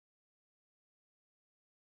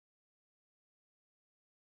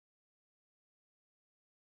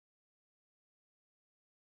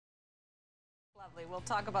Lovely. We'll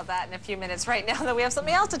talk about that in a few minutes. Right now, though, we have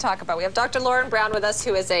something else to talk about. We have Dr. Lauren Brown with us,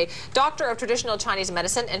 who is a doctor of traditional Chinese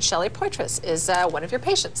medicine, and Shelley Poitras is one of your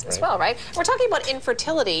patients as well, right? We're talking about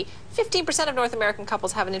infertility. 15% of North American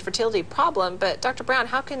couples have an infertility problem, but Dr. Brown,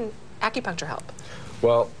 how can acupuncture help?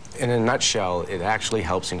 Well, in a nutshell, it actually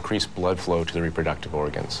helps increase blood flow to the reproductive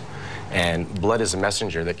organs. And blood is a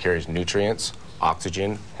messenger that carries nutrients,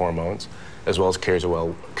 oxygen, hormones, as well as carries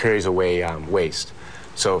away waste.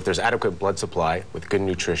 So if there's adequate blood supply with good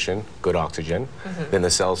nutrition, good oxygen, then the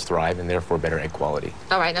cells thrive and therefore better egg quality.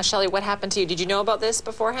 All right. Now, Shelley, what happened to you? Did you know about this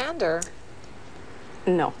beforehand, or?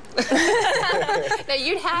 No. Now,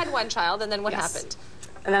 you'd had one child, and then what happened?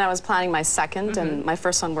 And then I was planning my second, and my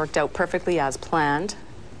first one worked out perfectly as planned.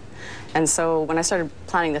 And so when I started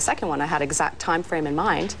planning the second one, I had exact time frame in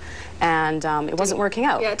mind, and it wasn't working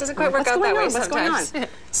out. Yeah, it doesn't quite work out that way sometimes. What's going on?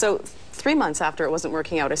 So 3 months after it wasn't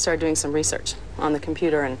working out, I started doing some research on the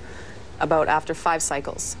computer, and about after 5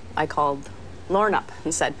 cycles, I called Lauren up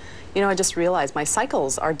and said, you know, I just realized my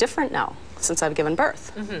cycles are different now since I've given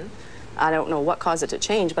birth. I don't know what caused it to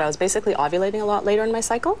change, but I was basically ovulating a lot later in my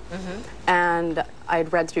cycle, and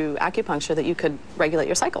I'd read through acupuncture that you could regulate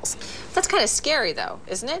your cycles. That's kind of scary, though,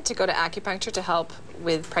 isn't it, to go to acupuncture to help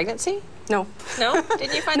with pregnancy? No. No?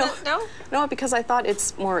 Didn't you find that? No? No, because I thought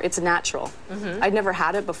it's natural. I'd never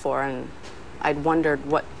had it before, and I'd wondered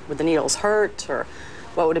would the needles hurt, or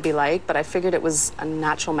what would it be like, but I figured it was a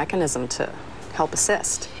natural mechanism to help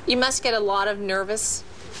assist. You must get a lot of nervous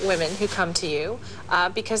women who come to you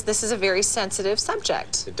because this is a very sensitive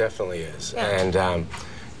subject. It definitely is. Yeah.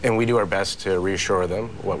 And we do our best to reassure them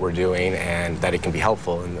what we're doing and that it can be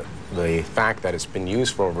helpful. And the fact that it's been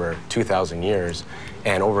used for over 2,000 years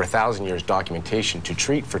and over 1,000 years documentation to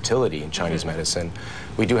treat fertility in Chinese medicine,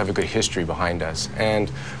 we do have a good history behind us.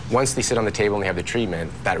 And once they sit on the table and they have the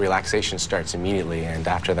treatment, that relaxation starts immediately, and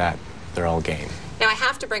after that, they're all game. Now, I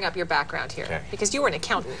have to bring up your background here, because you were an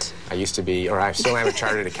accountant. I used to be, or I still am a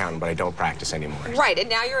chartered accountant, but I don't practice anymore. Right, and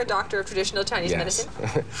now you're a doctor of traditional Chinese medicine.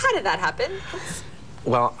 How did that happen?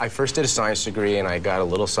 Well, I first did a science degree, and I got a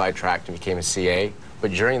little sidetracked and became a CA.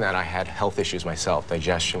 But during that, I had health issues myself.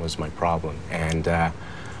 Digestion was my problem. And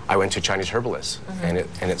I went to a Chinese herbalist, and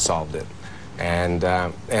it solved it. And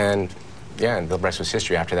the rest was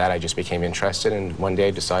history. After that, I just became interested, and one day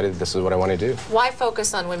decided this is what I want to do. Why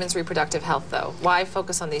focus on women's reproductive health, though? Why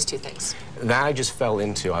focus on these two things? That I just fell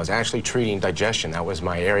into. I was actually treating digestion. That was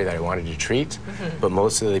my area that I wanted to treat. But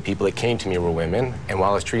most of the people that came to me were women, and while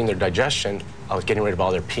I was treating their digestion, I was getting rid of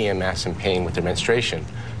all their PMS and pain with their menstruation.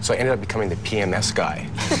 So I ended up becoming the PMS guy.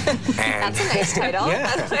 And, that's a nice title.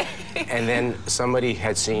 Yeah. And then somebody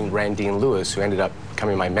had seen Randine Lewis, who ended up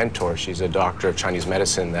becoming my mentor. She's a doctor of Chinese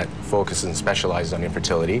medicine that focuses and specializes on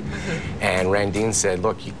infertility. And Randine said,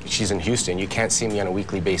 look, she's in Houston. You can't see me on a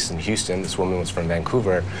weekly basis in Houston. This woman was from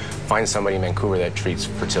Vancouver. Find somebody in Vancouver that treats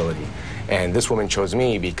fertility. And this woman chose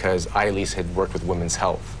me because I at least had worked with women's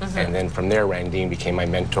health. And then from there, Randine became my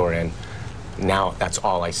mentor, and now that's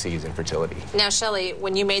all I see is infertility. Now, Shelley,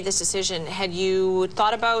 when you made this decision, had you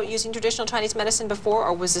thought about using traditional Chinese medicine before,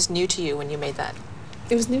 or was this new to you when you made that?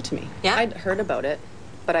 It was new to me. Yeah? I'd heard about it,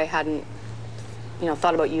 but I hadn't,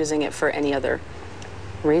 thought about using it for any other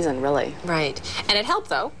reason, really. Right. And it helped,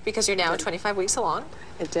 though, because you're now 25 weeks along.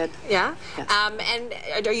 It did. Yeah? Yes.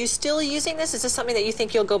 And are you still using this? Is this something that you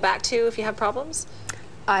think you'll go back to if you have problems?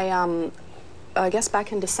 I guess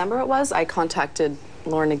back in December it was, I contacted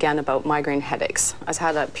Lauren again about migraine headaches. I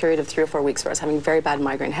had a period of 3 or 4 weeks where I was having very bad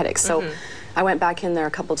migraine headaches. So I went back in there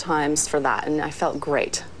a couple times for that, and I felt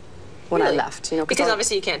great when I left. Because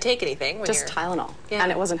obviously you can't take anything when just Tylenol.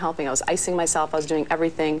 And it wasn't helping. I was icing myself, I was doing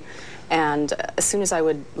everything, and as soon as I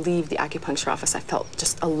would leave the acupuncture office, I felt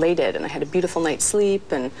just elated, and I had a beautiful night's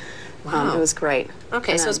sleep, and it was great.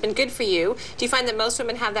 Okay, so it's been good for you. Do you find that most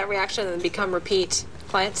women have that reaction and become repeat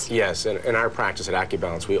clients? Yes, in our practice at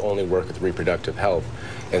Acubalance, we only work with reproductive health.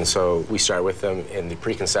 And so we start with them in the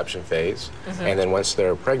preconception phase, and then once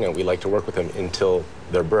they're pregnant, we like to work with them until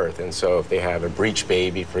their birth. And so if they have a breech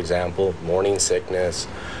baby, for example, morning sickness,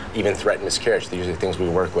 even threatened miscarriage, these are the things we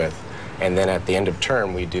work with. And then at the end of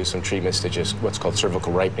term, we do some treatments to just what's called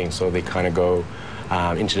cervical ripening, so they kind of go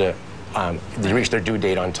into the they reach their due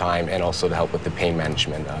date on time, and also to help with the pain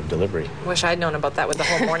management of delivery. Wish I'd known about that with the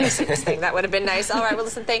whole morning sickness thing. That would have been nice. All right, well,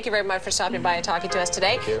 listen, thank you very much for stopping by and talking to us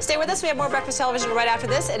today. Stay with us. We have more Breakfast Television right after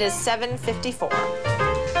this. It is 7:54.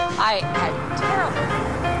 I had terrible.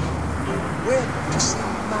 Went to see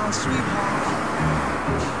my sweetheart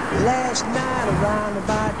last night around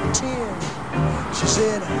about 10. She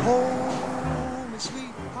said, hold